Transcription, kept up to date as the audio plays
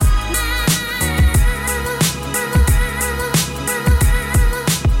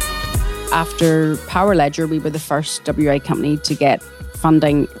after Power Ledger, we were the first WA company to get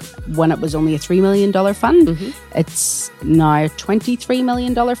funding when it was only a $3 million fund. Mm-hmm. It's now a $23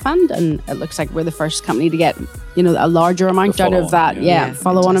 million fund, and it looks like we're the first company to get, a larger amount out of that.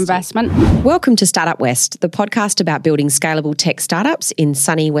 Follow-on investment. Welcome to Startup West, the podcast about building scalable tech startups in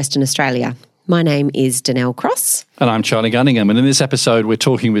sunny Western Australia. My name is Danelle Cross. And I'm Charlie Gunningham. And in this episode, we're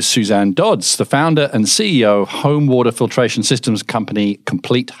talking with Suzanne Dodds, the founder and CEO of home water filtration systems company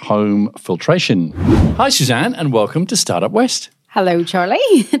Complete Home Filtration. Hi, Suzanne, and welcome to Startup West. Hello,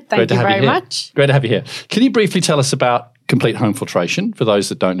 Charlie. Thank you very much. Great to have you here. Can you briefly tell us about Complete Home Filtration, for those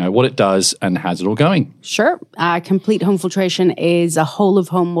that don't know what it does and how's it all going? Sure. Complete Home Filtration is a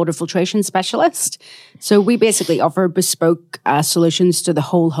whole-of-home water filtration specialist. So we basically offer bespoke solutions to the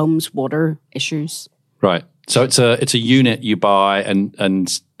whole home's water issues. Right. So it's a unit you buy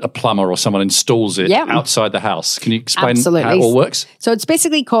and a plumber or someone installs it outside the house. Can you explain how it all works? So it's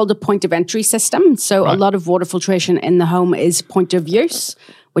basically called a point of entry system. So a lot of water filtration in the home is point of use,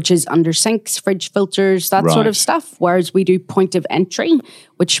 which is under sinks, fridge filters, that sort of stuff. Whereas we do point of entry,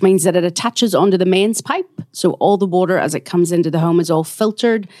 which means that it attaches onto the mains pipe. So all the water as it comes into the home is all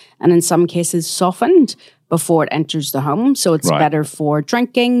filtered and in some cases softened before it enters the home. So it's better for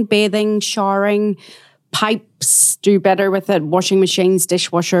drinking, bathing, showering. Pipes do better with it, washing machines,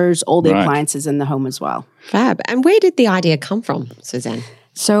 dishwashers, all the appliances in the home as well. Fab. And where did the idea come from, Suzanne?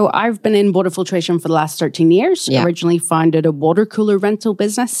 So I've been in water filtration for the last 13 years. Yeah. Originally founded a water cooler rental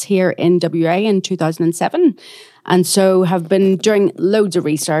business here in WA in 2007. And so have been doing loads of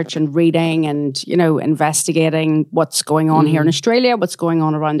research and reading and, investigating what's going on here in Australia, what's going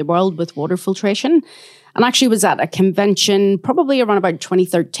on around the world with water filtration. And actually was at a convention probably around about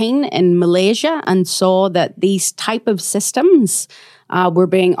 2013 in Malaysia and saw that these type of systems were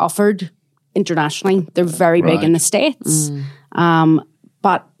being offered internationally. They're very big in the States.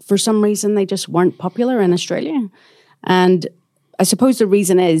 But for some reason, they just weren't popular in Australia. And I suppose the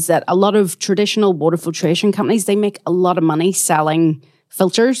reason is that a lot of traditional water filtration companies, they make a lot of money selling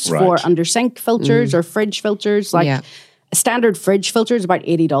filters for under sink filters or fridge filters. Like a standard fridge filter is about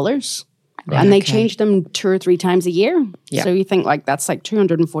 $80. And they change them 2 or 3 times a year. So you think that's like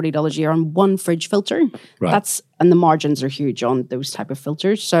 $240 a year on one fridge filter. And the margins are huge on those type of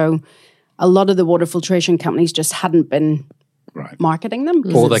filters. So a lot of the water filtration companies just hadn't been marketing them.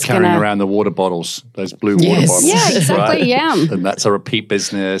 Or they're carrying around the water bottles, those blue water bottles. Yeah, exactly, And that's a repeat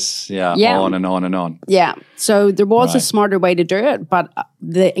business, on and on and on. Yeah, so there was a smarter way to do it, but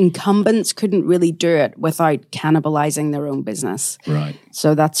the incumbents couldn't really do it without cannibalizing their own business. Right.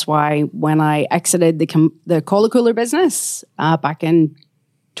 So that's why when I exited the Cola Cooler business back in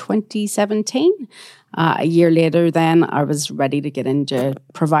 2017, a year later then I was ready to get into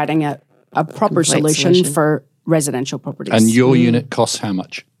providing a proper solution for residential properties. And your unit costs how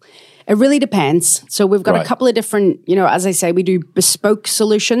much? It really depends. So we've got a couple of different, as I say, we do bespoke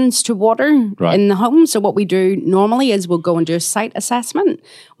solutions to water in the home. So what we do normally is we'll go and do a site assessment.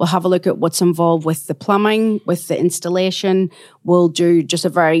 We'll have a look at what's involved with the plumbing, with the installation. We'll do just a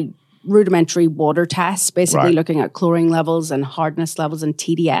very rudimentary water test, basically looking at chlorine levels and hardness levels and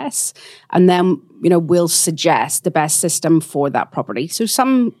TDS. And then, we'll suggest the best system for that property. So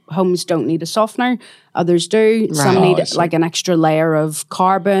some homes don't need a softener, others do. Some need like an extra layer of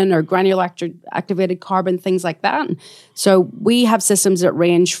carbon or granular activated carbon, things like that. So we have systems that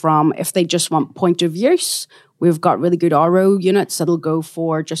range from, if they just want point of use, we've got really good RO units that'll go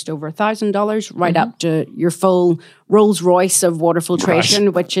for just over $1,000, right up to your full Rolls Royce of water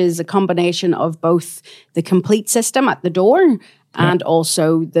filtration, which is a combination of both the complete system at the door and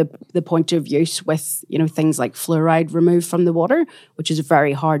also the point of use with, things like fluoride removed from the water, which is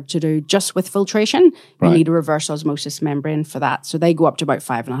very hard to do just with filtration. You need a reverse osmosis membrane for that. So they go up to about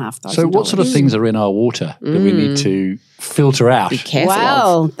 $5,500. So what sort of things are in our water that we need to filter out? Be careful.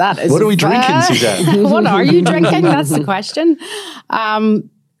 Wow, that is... What are we drinking, Suzanne? What are you drinking? That's the question.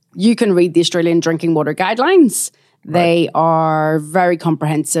 You can read the Australian Drinking Water Guidelines. They are very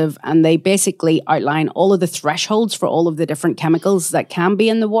comprehensive and they basically outline all of the thresholds for all of the different chemicals that can be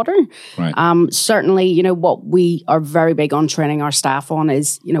in the water. Certainly, what we are very big on training our staff on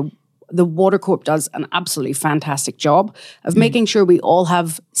is, the Water Corp does an absolutely fantastic job of making sure we all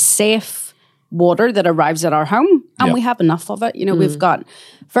have safe water that arrives at our home and we have enough of it. We've got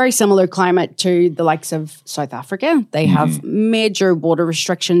very similar climate to the likes of South Africa. They have major water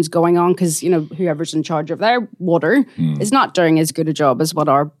restrictions going on because, whoever's in charge of their water is not doing as good a job as what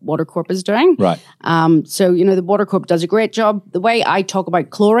our Water Corp is doing. So, the Water Corp does a great job. The way I talk about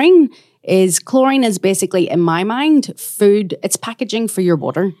chlorine is basically, in my mind, food. It's packaging for your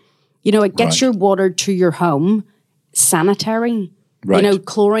water. It gets your water to your home sanitary. Right. You know,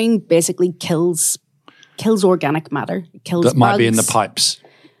 chlorine basically kills organic matter. It kills that might bugs. be in the pipes.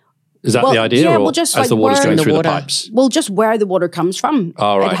 Is that the idea? Yeah, or well, just as like the water's going through water. the pipes? Well, just where the water comes from.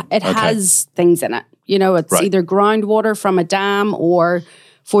 Oh, right. It Okay. has things in it. You know, it's Right. either groundwater from a dam or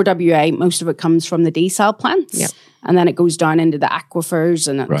for WA, most of it comes from the desal plants. Yep. And then it goes down into the aquifers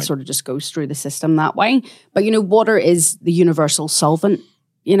and it Right. sort of just goes through the system that way. But, you know, water is the universal solvent.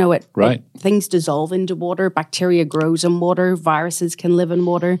 You know, Right. things dissolve into water. Bacteria grows in water. Viruses can live in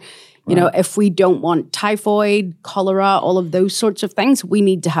water. You know, if we don't want typhoid, cholera, all of those sorts of things, we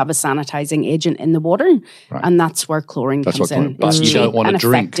need to have a sanitizing agent in the water. Right. And that's where chlorine That's comes what chlorine. in. But It's you cheap don't want to and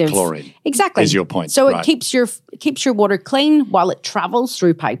drink effective. chlorine. Exactly. Is your point. So Right. it keeps your water clean while it travels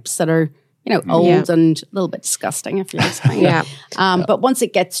through pipes that are, you know, old and a little bit disgusting if you're listening. Yeah. But once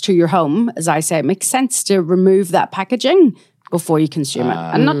it gets to your home, as I say, it makes sense to remove that packaging before you consume it.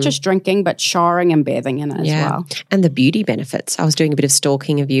 And not just drinking, but showering and bathing in it as well. And the beauty benefits. I was doing a bit of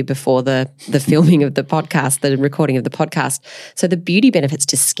stalking of you before the filming of the podcast, the recording of the podcast. So the beauty benefits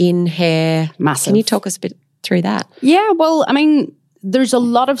to skin, hair. Massive. Can you talk us a bit through that? Yeah, well, I mean, there's a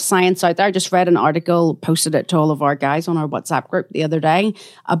lot of science out there. I just read an article, posted it to all of our guys on our WhatsApp group the other day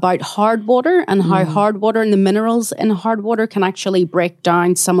about hard water and how hard water and the minerals in hard water can actually break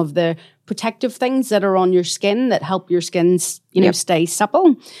down some of the protective things that are on your skin that help your skin, you know, stay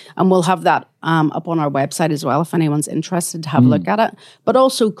supple. And we'll have that up on our website as well if anyone's interested to have a look at it. But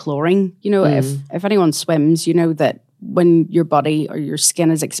also chlorine. You know, if anyone swims, you know that when your body or your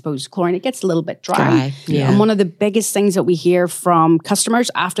skin is exposed to chlorine, it gets a little bit dry. Yeah. And one of the biggest things that we hear from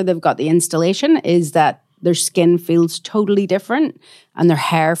customers after they've got the installation is that their skin feels totally different and their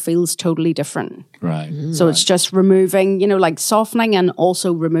hair feels totally different. Right. So it's just removing, you know, like softening and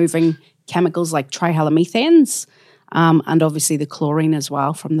also removing chemicals like trihalomethanes and obviously the chlorine as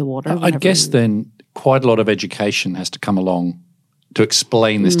well from the water. I guess then quite a lot of education has to come along to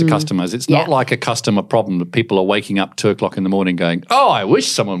explain this to customers. It's not like a customer problem that people are waking up 2:00 in the morning going, oh, I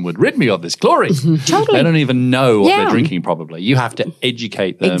wish someone would rid me of this chlorine. Totally. They don't even know what they're drinking probably. You have to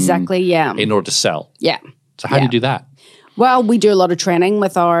educate them in order to sell. Yeah. So how do you do that? Well, we do a lot of training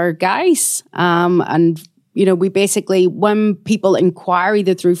with our guys and you know, we basically, when people inquire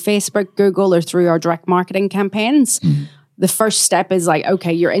either through Facebook, Google, or through our direct marketing campaigns, the first step is like,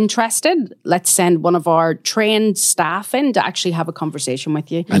 okay, you're interested. Let's send one of our trained staff in to actually have a conversation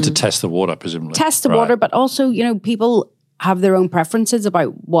with you. And to test the water, presumably. Test the water, but also, you know, people have their own preferences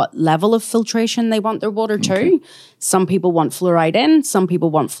about what level of filtration they want their water to. Some people want fluoride in, some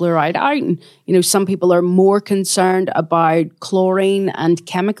people want fluoride out. And, you know, some people are more concerned about chlorine and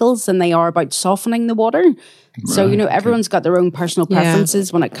chemicals than they are about softening the water. So, you know, everyone's got their own personal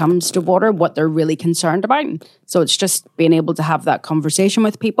preferences when it comes to water, what they're really concerned about. So it's just being able to have that conversation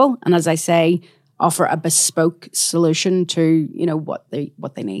with people. And as I say, offer a bespoke solution to, you know, what they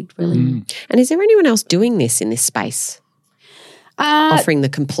need, really. And is there anyone else doing this in this space? Offering the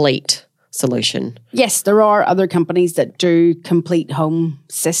complete solution? Yes, there are other companies that do complete home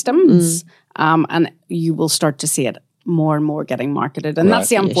systems, and you will start to see it more and more getting marketed. And that's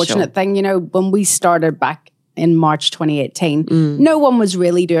the unfortunate thing. You know, when we started back in March 2018, no one was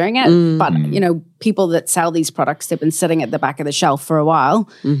really doing it. But, you know, people that sell these products, they've been sitting at the back of the shelf for a while.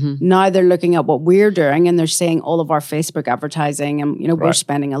 Now they're looking at what we're doing and they're seeing all of our Facebook advertising. And, you know, we're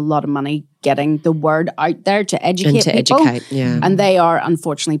spending a lot of money getting the word out there to educate people. And they are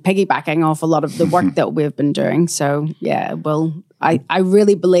unfortunately piggybacking off a lot of the work that we've been doing. So, yeah, well, I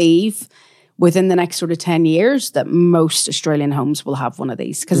really believe within the next sort of 10 years that most Australian homes will have one of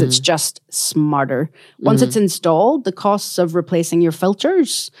these because it's just smarter. Once it's installed, the costs of replacing your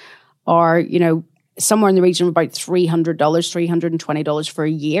filters are, you know, somewhere in the region of about $300, $320 for a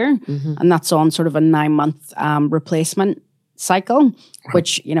year. And that's on sort of a 9-month replacement cycle,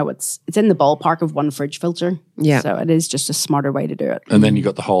 which, you know, it's in the ballpark of one fridge filter. So it is just a smarter way to do it. And then you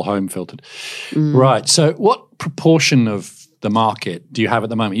got the whole home filtered. Right. So what proportion of the market do you have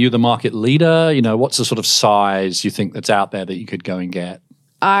at the moment? Are you the market leader? You know, what's the sort of size you think that's out there that you could go and get?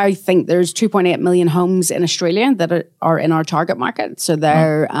 I think there's 2.8 million homes in Australia that are in our target market. So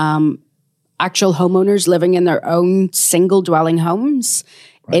they're actual homeowners living in their own single dwelling homes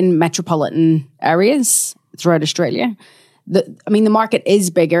in metropolitan areas throughout Australia. The market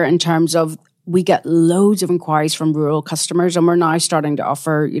is bigger in terms of we get loads of inquiries from rural customers, and we're now starting to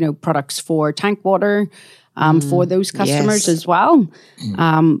offer, you know, products for tank water for those customers as well.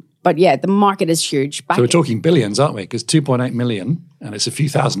 But yeah, the market is huge. So we're talking billions, aren't we? Because 2.8 million, and it's a few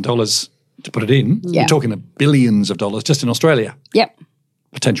 $1,000s to put it in. We're talking billions of dollars just in Australia.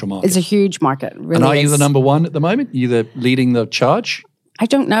 Potential market. It's a huge market, really. And are you the number one at the moment? Are you leading the charge? I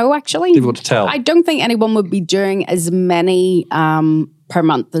don't know, actually. Difficult to tell. I don't think anyone would be doing as many per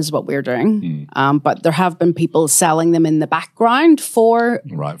month as what we're doing. But there have been people selling them in the background for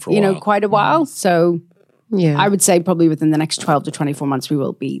quite a while. So I would say probably within the next 12 to 24 months, we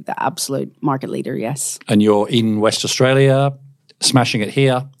will be the absolute market leader, yes. And you're in West Australia, smashing it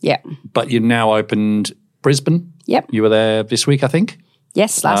here. Yeah. But you've now opened Brisbane. Yep. You were there this week, I think.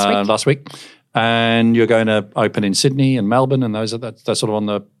 Yes, last week. And you're going to open in Sydney and Melbourne, and that's sort of on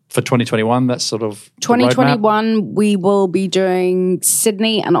the for 2021. That's sort of 2021. We will be doing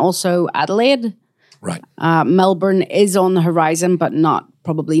Sydney and also Adelaide. Right. Melbourne is on the horizon, but not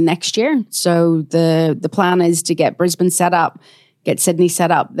probably next year. So the plan is to get Brisbane set up, get Sydney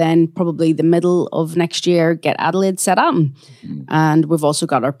set up, then probably the middle of next year, get Adelaide set up. And we've also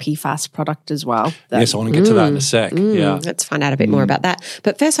got our PFAS product as well. Yes, I want to get to that in a sec. Yeah. Let's find out a bit more about that.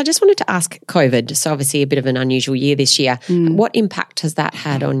 But first, I just wanted to ask COVID. So obviously a bit of an unusual year this year. What impact has that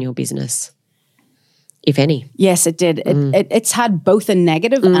had on your business, if any? Yes, it did. It's had both a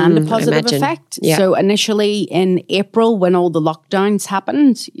negative and a positive effect. Yeah. So initially in April, when all the lockdowns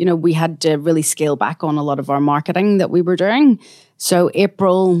happened, we had to really scale back on a lot of our marketing that we were doing. So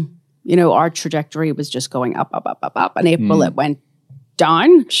April, our trajectory was just going up. And April, it went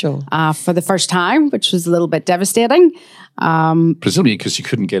down for the first time, which was a little bit devastating. Presumably because you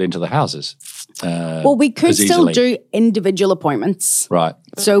couldn't get into the houses. Well, we could still do individual appointments. Right.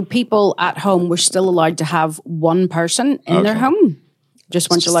 So people at home were still allowed to have one person in their home. Just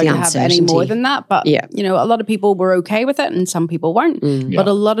weren't allowed to have any more than that. But, a lot of people were okay with it and some people weren't. But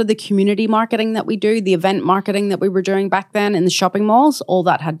a lot of the community marketing that we do, the event marketing that we were doing back then in the shopping malls, all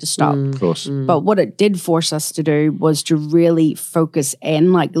that had to stop. Of course. But what it did force us to do was to really focus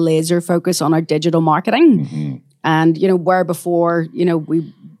in, like laser focus on our digital marketing. And, where before,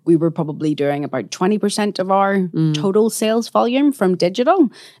 we were probably doing about 20% of our total sales volume from digital.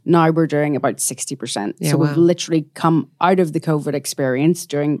 Now we're doing about 60%. So we've literally come out of the COVID experience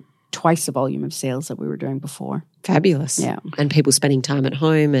doing twice the volume of sales that we were doing before. Fabulous. Yeah. And people spending time at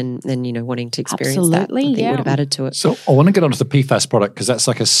home and then, wanting to experience that. I think would have added to it. So I want to get onto the PFAS product because that's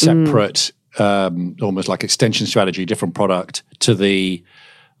like a separate, almost like extension strategy, different product to the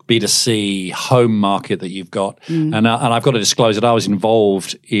B2C home market that you've got. And I've got to disclose that I was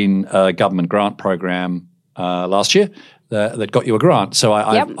involved in a government grant program last year that got you a grant. So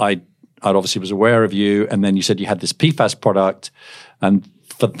I obviously was aware of you, and then you said you had this PFAS product, and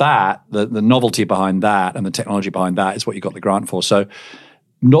for that, the novelty behind that and the technology behind that is what you got the grant for. So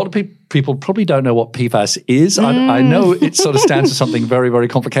people probably don't know what PFAS is. I know it sort of stands for something very, very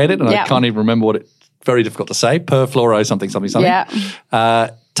complicated, and I can't even remember what very difficult to say, perfluoro something. Yeah.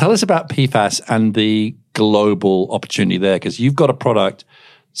 Tell us about PFAS and the global opportunity there, because you've got a product,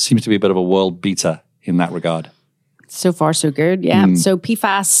 seems to be a bit of a world beater in that regard. So far, so good, yeah. So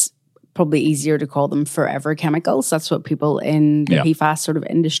PFAS, probably easier to call them forever chemicals. That's what people in the PFAS sort of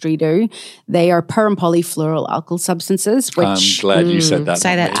industry do. They are per and polyfluoroalkyl substances, which... I'm glad you said that.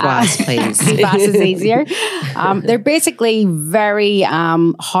 Say that twice, please. PFAS is easier. They're basically very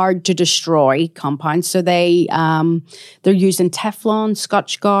hard to destroy compounds. So they're used in Teflon,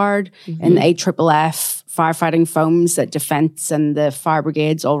 Scotchgard, and AFFF, firefighting foams that Defence and the fire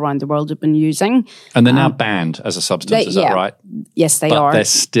brigades all around the world have been using. And they're now banned as a substance, is that right? Yes, they are. But they're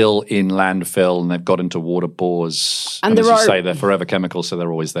still in landfill and they've got into water bores. And as you say, they're forever chemicals, so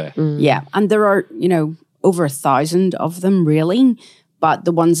they're always there. Yeah, and there are, over 1,000 of them really, but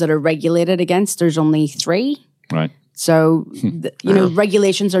the ones that are regulated against, there's only 3. Right. So,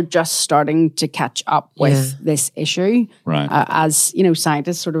 regulations are just starting to catch up with this issue. Right. As,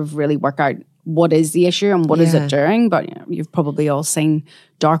 scientists sort of really work out what is the issue and what is it doing. But you've probably all seen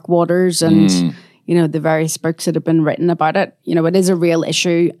Dark Waters and, the various books that have been written about it. It is a real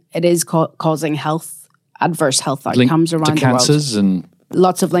issue. It is causing adverse health outcomes around the world. Cancers and...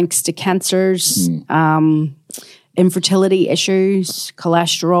 Lots of links to cancers, infertility issues,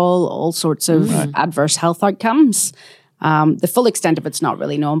 cholesterol, all sorts of adverse health outcomes. The full extent of it's not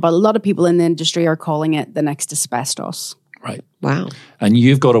really known, but a lot of people in the industry are calling it the next asbestos. Right. Wow. And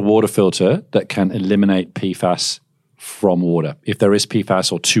you've got a water filter that can eliminate PFAS from water. If there is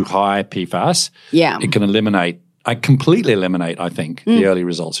PFAS or too high PFAS, it can completely eliminate, I think, the early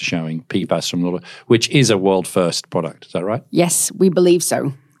results are showing PFAS from water, which is a world first product. Is that right? Yes, we believe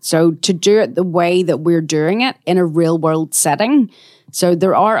so. So to do it the way that we're doing it in a real world setting. So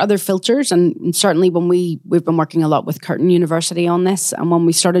there are other filters, and certainly when we've been working a lot with Curtin University on this, and when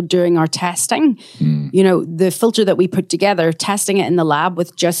we started doing our testing, the filter that we put together, testing it in the lab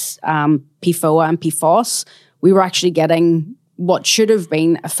with just PFOA and PFOS, we were actually getting what should have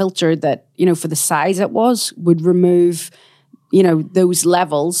been a filter that, for the size it was, would remove those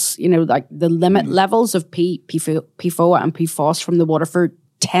levels, like the limit levels of PFOA and PFOS from the water for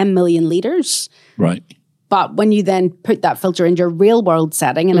 10 million litres. Right. But when you then put that filter into a real world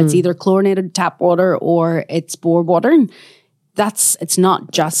setting and it's either chlorinated tap water or it's bore water, it's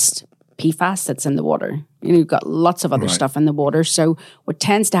not just PFAS that's in the water. You've got lots of other stuff in the water. So what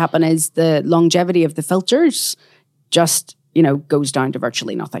tends to happen is the longevity of the filters just, goes down to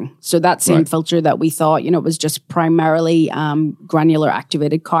virtually nothing. So that same filter that we thought, was just primarily granular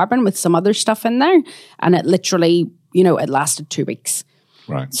activated carbon with some other stuff in there. And it literally, it lasted 2 weeks.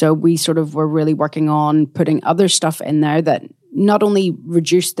 Right. So we sort of were really working on putting other stuff in there that not only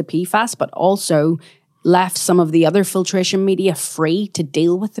reduced the PFAS, but also left some of the other filtration media free to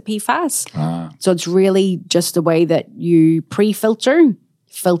deal with the PFAS. So it's really just the way that you pre-filter,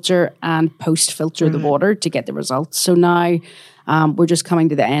 filter, and post-filter the water to get the results. So now we're just coming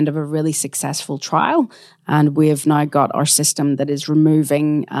to the end of a really successful trial, and we've now got our system that is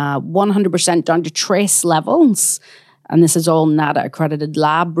removing 100% down to trace levels. And this is all NADA accredited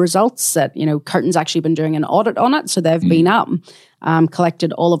lab results that, Curtin's actually been doing an audit on it. So they've been up,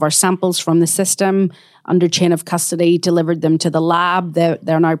 collected all of our samples from the system under chain of custody, delivered them to the lab.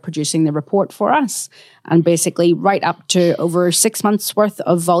 They're now producing the report for us. And basically right up to over 6 months worth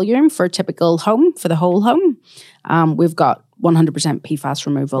of volume for a typical home, for the whole home, we've got 100% PFAS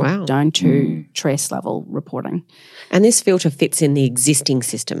removal down to trace level reporting. And this filter fits in the existing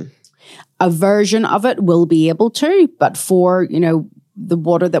system? A version of it will be able to, but for, the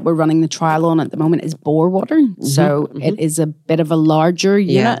water that we're running the trial on at the moment is bore water. So it is a bit of a larger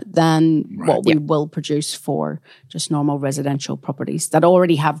unit than what we will produce for just normal residential properties that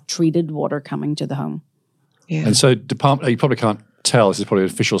already have treated water coming to the home. Yeah. And so you probably can't tell, this is probably an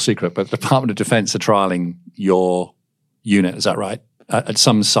official secret, but the Department of Defence are trialling your unit, is that right? At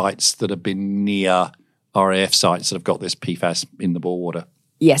some sites that have been near RAF sites that have got this PFAS in the bore water.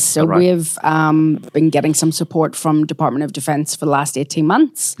 Yes, so we've been getting some support from Department of Defence for the last 18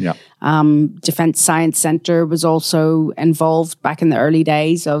 months. Yeah. Defence Science Centre was also involved back in the early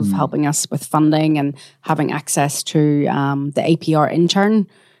days of helping us with funding and having access to the APR intern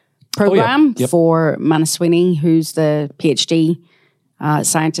program for Manaswini, who's the PhD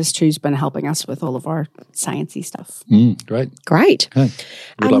scientist who's been helping us with all of our sciencey stuff. Great. Okay.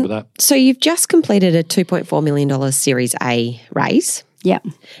 Good luck with that. So you've just completed a $2.4 million Series A raise. Yeah.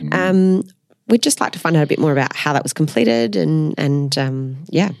 We'd just like to find out a bit more about how that was completed and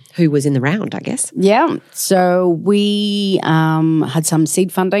who was in the round, I guess. Yeah. So we had some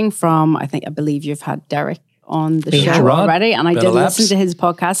seed funding from, I believe you've had Derek on the show already, and I did listen to his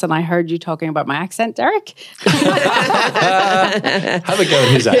podcast, and I heard you talking about my accent, Derek. Have a go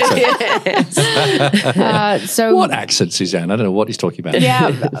at his accent. What accent, Suzanne? I don't know what he's talking about.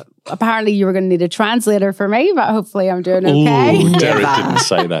 Yeah, apparently you were going to need a translator for me, but hopefully I'm doing okay. Ooh, Derek didn't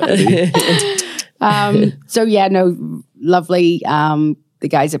say that, did he? Lovely. The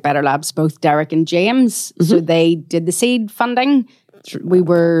guys at Better Labs, both Derek and James, so they did the seed funding. We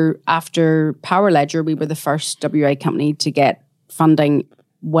were, after Power Ledger, we were the first WA company to get funding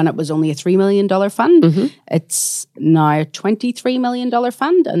when it was only a $3 million fund. It's now a $23 million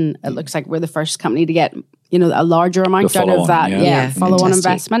fund, and it looks like we're the first company to get, a larger amount out of that follow-on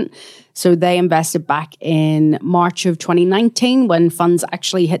investment. So they invested back in March of 2019 when funds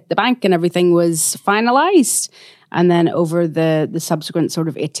actually hit the bank and everything was finalized. And then over the subsequent sort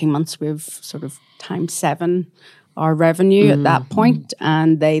of 18 months, we've sort of times 7 our revenue at that point.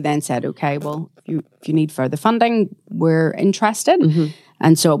 And they then said, okay, well, if you need further funding, we're interested.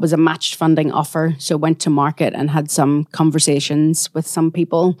 And so it was a matched funding offer. So went to market and had some conversations with some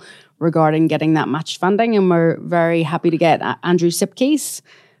people regarding getting that matched funding. And we're very happy to get Andrew Sipkeys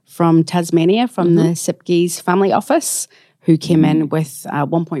from Tasmania, from the Sipkeys family office, who came in with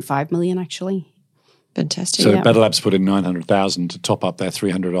 1.5 million actually. Fantastic. So Better Labs put in 900,000 to top up their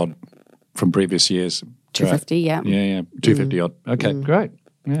 300 odd from previous years. 250, yeah. Yeah, 250 odd. Okay, great.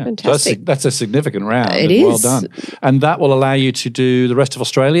 Yeah. Fantastic. So that's a significant round. It is. Well done. And that will allow you to do the rest of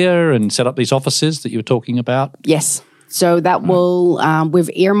Australia and set up these offices that you were talking about? Yes. So that will, we've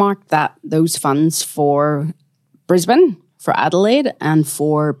earmarked those funds for Brisbane, for Adelaide, and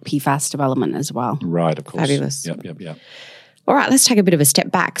for PFAS development as well. Right, of course. Fabulous. Yep. All right, let's take a bit of a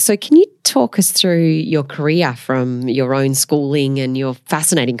step back. So can you talk us through your career from your own schooling and your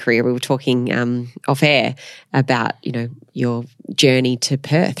fascinating career? We were talking off air about, your journey to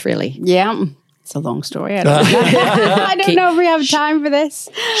Perth, really. Yeah. It's a long story. I don't know if we have time for this.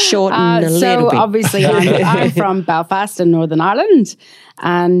 Shorten a little bit. So obviously I'm from Belfast in Northern Ireland,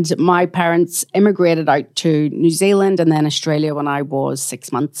 and my parents immigrated out to New Zealand and then Australia when I was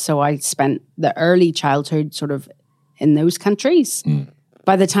 6 months. So I spent the early childhood sort of in those countries.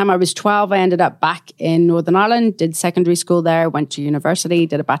 By the time I was 12, I ended up back in Northern Ireland, did secondary school there, went to university,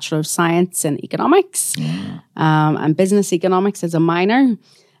 did a Bachelor of Science in Economics and Business Economics as a minor.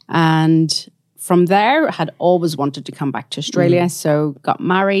 And from there, I had always wanted to come back to Australia. So got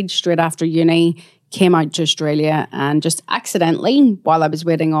married straight after uni, came out to Australia, and just accidentally, while I was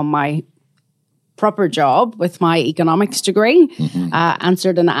waiting on my proper job with my economics degree,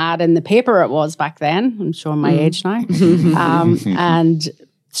 answered an ad in the paper. It was back then. I'm showing my age now. And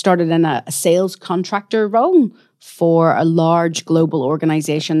started in a sales contractor role for a large global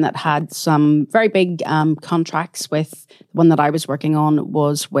organization that had some very big contracts with. One that I was working on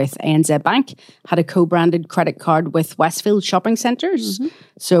was with ANZ Bank, had a co-branded credit card with Westfield shopping centres.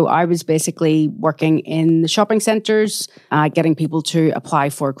 So I was basically working in the shopping centres, getting people to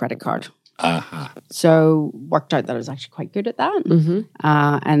apply for a credit card. So worked out that I was actually quite good at that.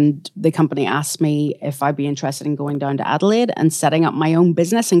 And the company asked me if I'd be interested in going down to Adelaide and setting up my own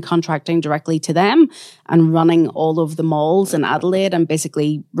business and contracting directly to them and running all of the malls in Adelaide and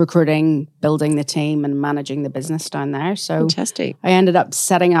basically recruiting, building the team and managing the business down there. So fantastic. I ended up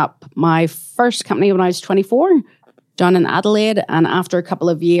setting up my first company when I was 24. Down in Adelaide, and after a couple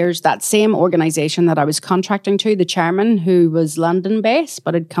of years, that same organisation that I was contracting to, the chairman, who was London-based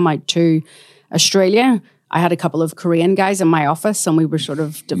but had come out to Australia, I had a couple of Korean guys in my office, and we were sort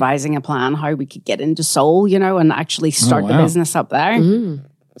of devising a plan how we could get into Seoul, and actually start the business up there.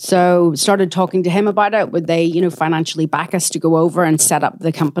 So started talking to him about it. Would they, financially back us to go over and set up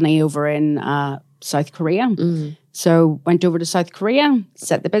the company over in South Korea? So went over to South Korea,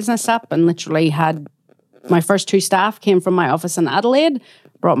 set the business up, and literally had my first 2 staff came from my office in Adelaide,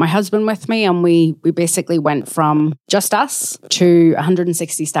 brought my husband with me, and we basically went from just us to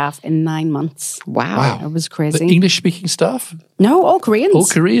 160 staff in 9 months. Wow. It was crazy. The English-speaking staff? No, all Koreans. All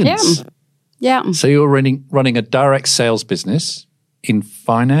Koreans? Yeah. So you're running a direct sales business in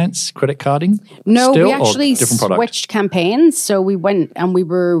finance, credit carding? No, still, we actually switched product? Campaigns. So we went and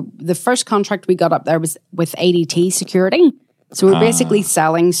the first contract we got up there was with ADT Security. So we're basically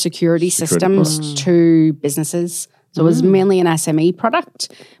selling security systems to businesses. So it was mainly an SME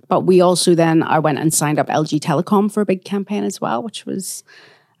product. But we also I went and signed up LG Telecom for a big campaign as well, which was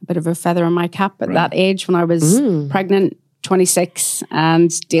a bit of a feather in my cap at that age when I was pregnant, 26,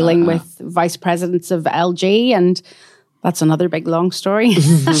 and dealing with vice presidents of LG. And that's another big, long story.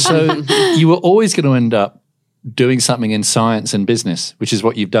 So you were always going to end up doing something in science and business, which is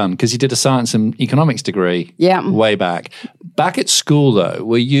what you've done, because you did a science and economics degree way back. Back at school, though,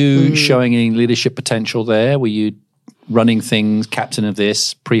 were you showing any leadership potential there? Were you running things, captain of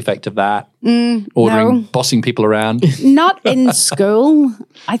this, prefect of that, bossing people around? Not in school.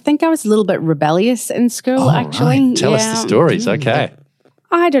 I think I was a little bit rebellious in school, actually. Right. Tell us the stories. Okay.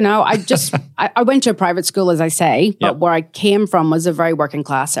 I don't know. I went to a private school, as I say, but where I came from was a very working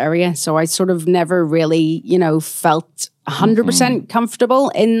class area. So I sort of never really, felt 100% comfortable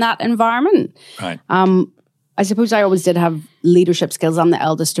in that environment. Right. I suppose I always did have leadership skills. I'm the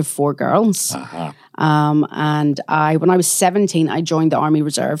eldest of 4 girls. And when I was 17, I joined the Army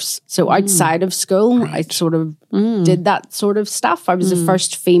Reserves. So outside of school, I sort of did that sort of stuff. I was the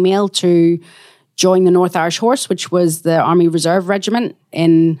first female to join the North Irish Horse, which was the Army Reserve Regiment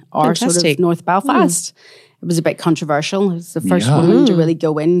in our sort of North Belfast. It was a bit controversial. It was the first woman to really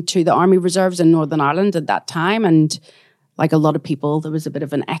go into the Army Reserves in Northern Ireland at that time. And like a lot of people, there was a bit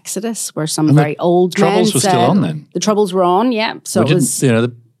of an exodus where some very old men Troubles were still on then. The Troubles were on, yeah. So it was...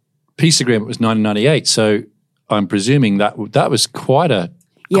 the peace agreement was 1998, so I'm presuming that was quite a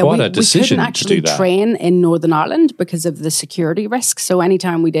decision we couldn't actually to do that. Train in Northern Ireland because of the security risks. So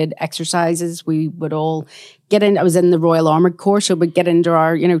anytime we did exercises, we would all get in. I was in the Royal Armoured Corps, so we'd get into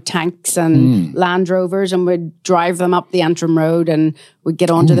our, tanks and Land Rovers and we'd drive them up the Antrim Road and we'd get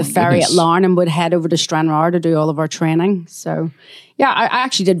onto the ferry at Larne and would head over to Stranraer to do all of our training. So yeah, I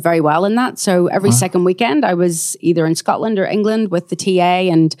actually did very well in that. So every second weekend I was either in Scotland or England with the TA,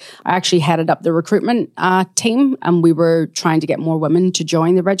 and I actually headed up the recruitment team, and we were trying to get more women to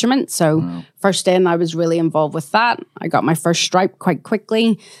join the regiment. So first in, I was really involved with that. I got my first stripe quite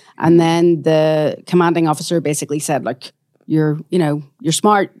quickly. And then the commanding officer basically said, like, you're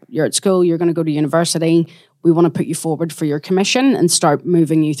smart, you're at school, you're going to go to university. We want to put you forward for your commission and start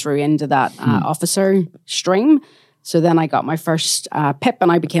moving you through into that officer stream. So then I got my first PIP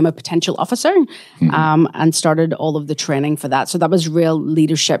and I became a potential officer and started all of the training for that. So that was real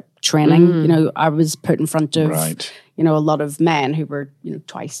leadership training. I was put in front of, a lot of men who were, 2,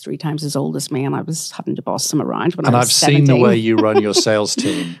 3 times as old as me, and I was having to boss them around when I was 17. And I've seen the way you run your sales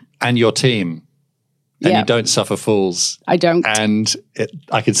team and your team. and you don't suffer fools. I don't. And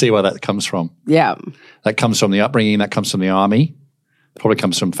I can see where that comes from. Yeah. That comes from the upbringing, that comes from the army, probably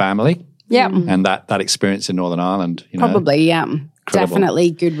comes from family. Yeah. And that experience in Northern Ireland. Probably, yeah. Incredible.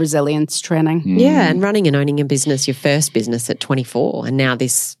 Definitely good resilience training. Yeah, and running and owning a business, your first business at 24, and now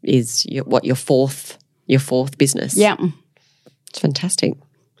this is your fourth business. Yeah. It's fantastic.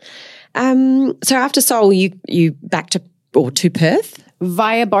 So after Seoul, you back to Perth?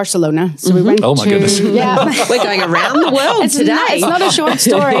 Via Barcelona. So we went Oh my goodness. Yeah. We're going around the world today. It's not a short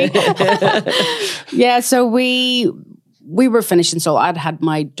story. Yeah, so we were finishing Seoul. I'd had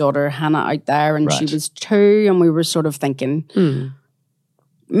my daughter Hannah out there and she was 2, and we were sort of thinking,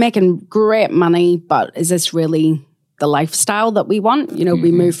 making great money, but is this really the lifestyle that we want? You know,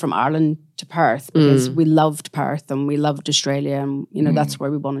 we moved from Ireland to Perth because we loved Perth and we loved Australia, and you know that's where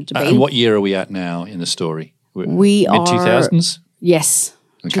we wanted to be. And what year are we at now in the story? We mid 2000s. Yes,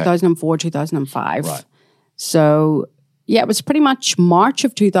 okay. 2004, 2005. Right. So yeah, it was pretty much March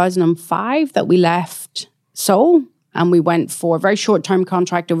of 2005 that we left Seoul, and we went for a very short-term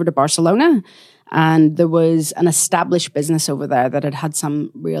contract over to Barcelona. And there was an established business over there that had some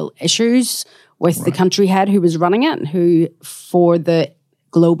real issues with the country head who was running it, who for the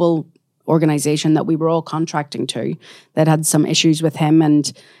global organization that we were all contracting to, that had some issues with him.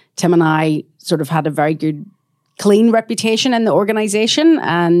 And Tim and I sort of had a very good, clean reputation in the organization.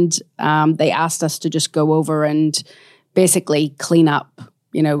 And they asked us to just go over and basically clean up,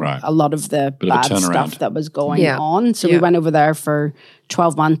 you know, a lot of the bad stuff that was going on. So we went over there for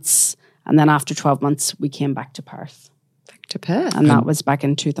 12 months. And then after 12 months, we came back to Perth. And that was back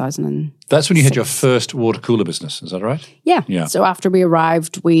in 2000. That's when you had your first water cooler business, is that right? Yeah. So after we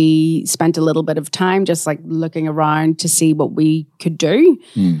arrived, we spent a little bit of time just like looking around to see what we could do.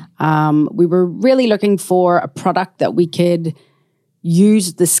 We were really looking for a product that we could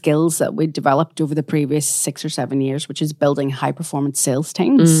use the skills that we developed over the previous 6 or 7 years, which is building high-performance sales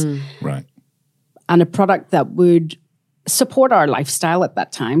teams. Right. And a product that would support our lifestyle at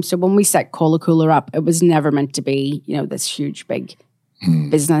that time. So when we set Cola Cooler up, it was never meant to be, you know, this huge, big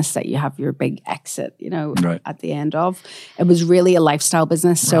business that you have your big exit, you know, at the end of. It was really a lifestyle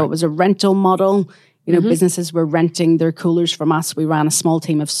business. So it was a rental model. You know, businesses were renting their coolers from us. We ran a small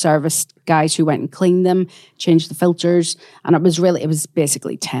team of service guys who went and cleaned them, changed the filters. And it was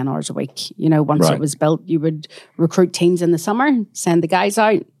basically 10 hours a week. You know, once it was built, you would recruit teams in the summer, send the guys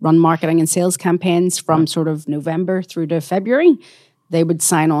out, run marketing and sales campaigns from sort of November through to February. They would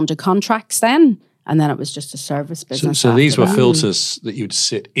sign on to contracts then. And then it was just a service business. So these were filters that you'd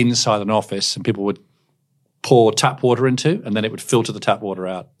sit inside an office and people would pour tap water into, and then it would filter the tap water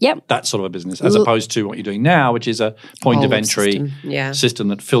out. Yep. That sort of a business, as opposed to what you're doing now, which is a point of entry system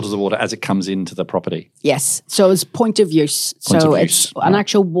that filters the water as it comes into the property. Yes. So it's point of use. It's an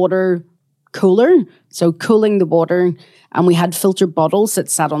actual water cooler, so cooling the water, and we had filter bottles that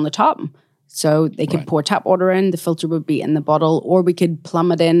sat on the top. So they could pour tap water in, the filter would be in the bottle, or we could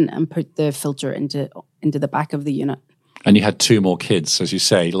plumb it in and put the filter into the back of the unit. And you had 2 more kids, as you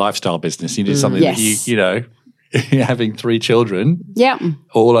say, lifestyle business. You did something that you know, having 3 children,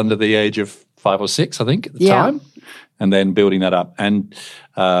 all under the age of 5 or 6, I think, at the time, and then building that up. And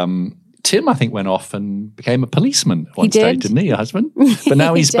Tim, I think, went off and became a policeman at one stage, didn't he, your husband? But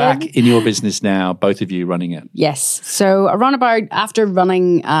now he's back in your business now, both of you running it. Yes. So around about after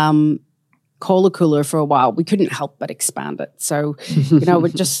running Cola Cooler for a while, we couldn't help but expand it. So, you know, we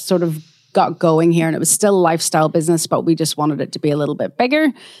just sort of got going here, and it was still a lifestyle business, but we just wanted it to be a little bit bigger.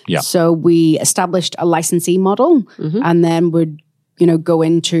 Yeah. So we established a licensee model and then would, you know, go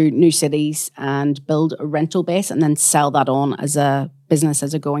into new cities and build a rental base and then sell that on as a business,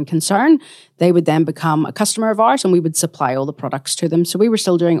 as a going concern. They would then become a customer of ours and we would supply all the products to them. So we were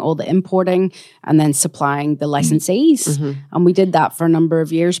still doing all the importing and then supplying the licensees. And we did that for a number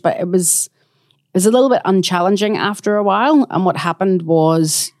of years, but it was a little bit unchallenging after a while. And what happened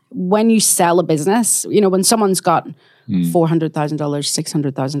was, when you sell a business, you know, when someone's got $400,000,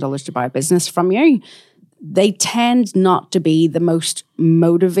 $600,000 to buy a business from you, they tend not to be the most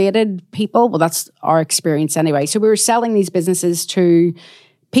motivated people. Well, that's our experience anyway. So we were selling these businesses to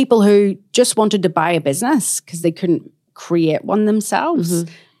people who just wanted to buy a business because they couldn't create one themselves.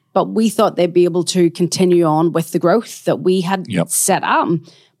 But we thought they'd be able to continue on with the growth that we had set up.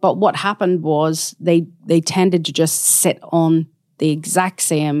 But what happened was they tended to just sit on the exact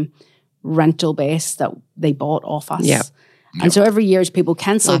same rental base that they bought off us. And so every year as people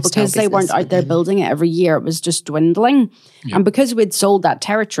cancelled, because they weren't out there building it every year, it was just dwindling. And because we'd sold that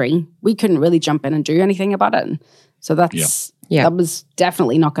territory, we couldn't really jump in and do anything about it. So that was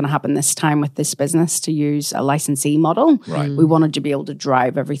definitely not going to happen this time with this business, to use a licensee model. We wanted to be able to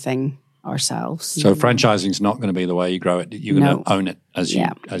drive everything ourselves. So franchising is not going to be the way you grow it. You're going to own it as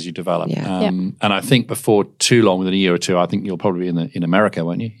you develop. Yeah. And I think before too long, within a year or two, I think you'll probably be in America,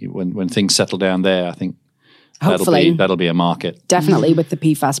 won't you? When things settle down there, I think hopefully that'll be a market. Definitely with the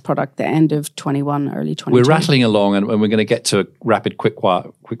PFAS product, the end of 21, early 22. We're rattling along, and we're going to get to a rapid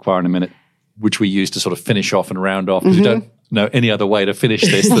quickfire in a minute, which we use to sort of finish off and round off. Because we don't know any other way to finish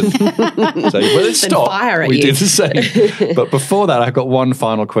this than say, well, let's stop. Fire at we you. did the same. But before that, I've got one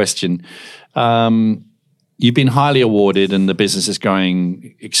final question. You've been highly awarded, and the business is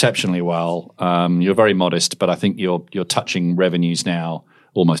going exceptionally well. You're very modest, but I think you're touching revenues now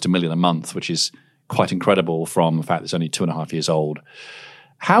almost $1 million a month, which is quite incredible from the fact that it's only 2.5 years old.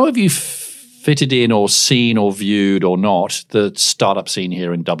 How have you fitted in or seen or viewed or not the startup scene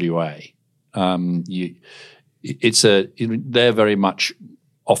here in WA? They're very much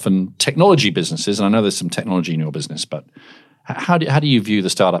often technology businesses, and I know there's some technology in your business, but how do you view the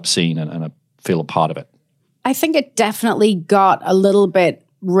startup scene and feel a part of it? I think it definitely got a little bit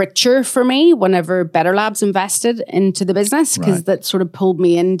richer for me whenever Better Labs invested into the business, because that sort of pulled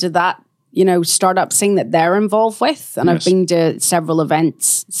me into that, startup scene that they're involved with. And I've been to several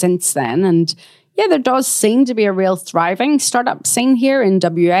events since then. And there does seem to be a real thriving startup scene here in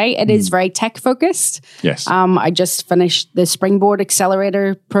WA. It is very tech focused. Yes. I just finished the Springboard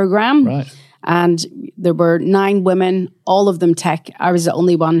Accelerator program. Right. And there were 9 women, all of them tech. I was the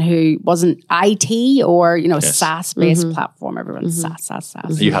only one who wasn't IT or, SaaS-based platform. Everyone's SaaS.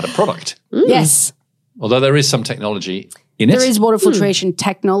 You had a product. Yes. Although there is some technology in it. There is water filtration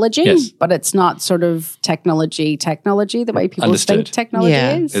technology, but it's not sort of technology the way people think technology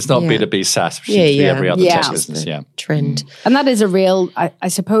is. It's not B2B SaaS, which seems to be every other tech business. Trend. And that is a real, I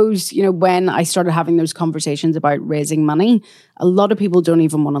suppose, when I started having those conversations about raising money, a lot of people don't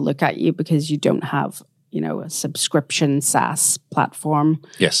even want to look at you because you don't have, a subscription SaaS platform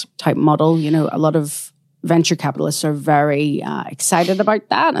type model. A lot of venture capitalists are very excited about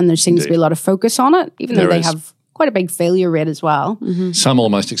that, and there seems to be a lot of focus on it, even though they have quite a big failure rate as well. Some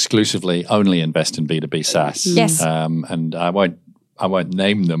almost exclusively only invest in B2B SaaS. Yes. And I won't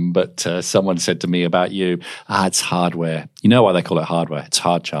name them, but someone said to me about you, it's hardware. You know why they call it hardware? It's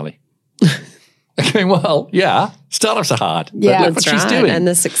hard, Charlie. Okay, well, startups are hard. Yeah, but look what she's doing. And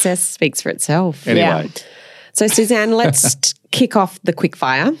the success speaks for itself. Anyway. So, Suzanne, let's kick off the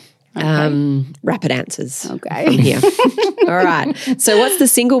quickfire. Rapid answers from here. All right. So what's the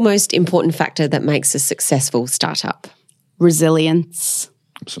single most important factor that makes a successful startup? Resilience.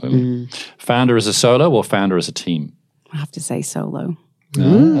 Absolutely. Founder as a solo or founder as a team? I have to say solo.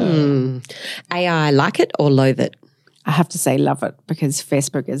 AI, like it or loathe it? I have to say love it, because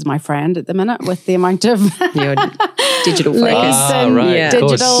Facebook is my friend at the minute with the amount of your digital focus. Digital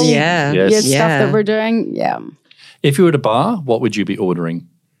stuff that we're doing. Yeah. If you were at a bar, what would you be ordering?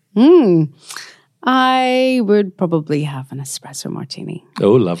 I would probably have an espresso martini.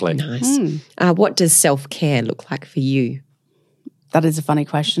 Oh, lovely. Nice. What does self-care look like for you? That is a funny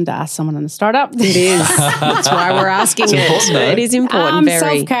question to ask someone in a startup. It is. That's why we're asking it. It is important.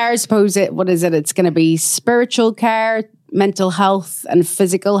 Self-care, I suppose it's going to be spiritual care, mental health, and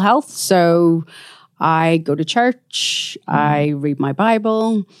physical health. So I go to church, I read my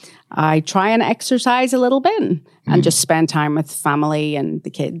Bible, I try and exercise a little bit and just spend time with family and the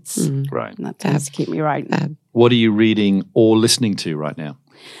kids. Right. And that tends to keep me right. What are you reading or listening to right now?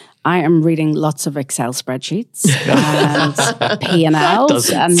 I am reading lots of Excel spreadsheets and P&Ls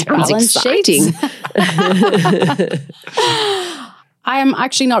and balance sheets. I am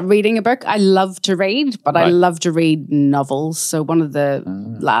actually not reading a book. I love to read, but I love to read novels. So one of the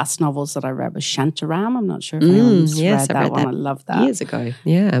last novels that I read was Shantaram. I'm not sure if anyone's read that one. I love that. Years ago,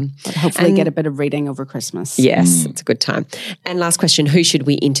 yeah. But hopefully get a bit of reading over Christmas. Yes, it's a good time. And last question, who should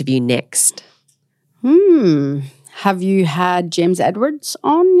we interview next? Have you had James Edwards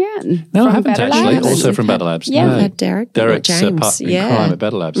on yet? No, I haven't actually. Also from Better Labs. Yeah, I've had Derek. Derek's James. in crime at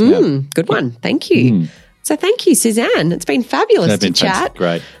Better Labs. Good one. Thank you. So thank you, Suzanne. It's been fabulous to chat.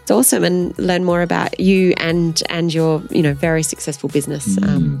 Great. It's awesome, and learn more about you and your very successful business.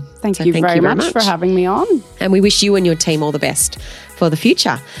 Thank you very much for having me on. And we wish you and your team all the best for the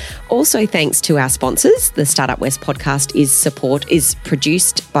future. Also, thanks to our sponsors. The Startup West podcast is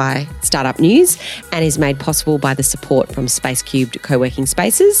produced by Startup News and is made possible by the support from Space Cubed Co-working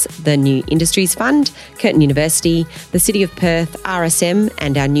Spaces, the New Industries Fund, Curtin University, the City of Perth, RSM,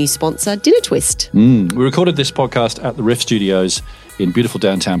 and our new sponsor, Dinner Twist. We recorded this podcast at the Riff Studios in beautiful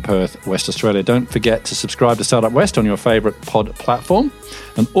downtown Perth, West Australia. Don't forget to subscribe to Startup West on your favourite pod platform,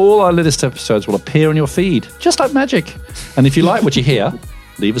 and all our latest episodes will appear on your feed, just like magic. And if you like what you hear,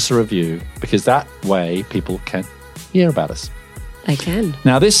 leave us a review, because that way people can hear about us. They can.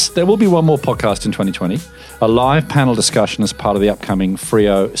 Now, there will be one more podcast in 2020, a live panel discussion as part of the upcoming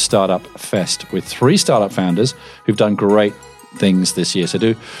Frio Startup Fest with 3 startup founders who've done great things this year. So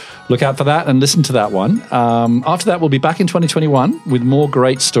do look out for that and listen to that one. After that, we'll be back in 2021 with more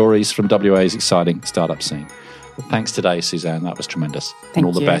great stories from WA's exciting startup scene. But thanks today, Suzanne. That was tremendous. And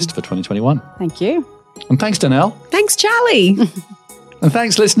all the best for 2021. Thank you. And thanks, Danelle. Thanks, Charlie. And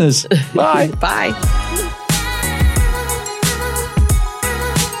thanks, listeners. Bye. Bye.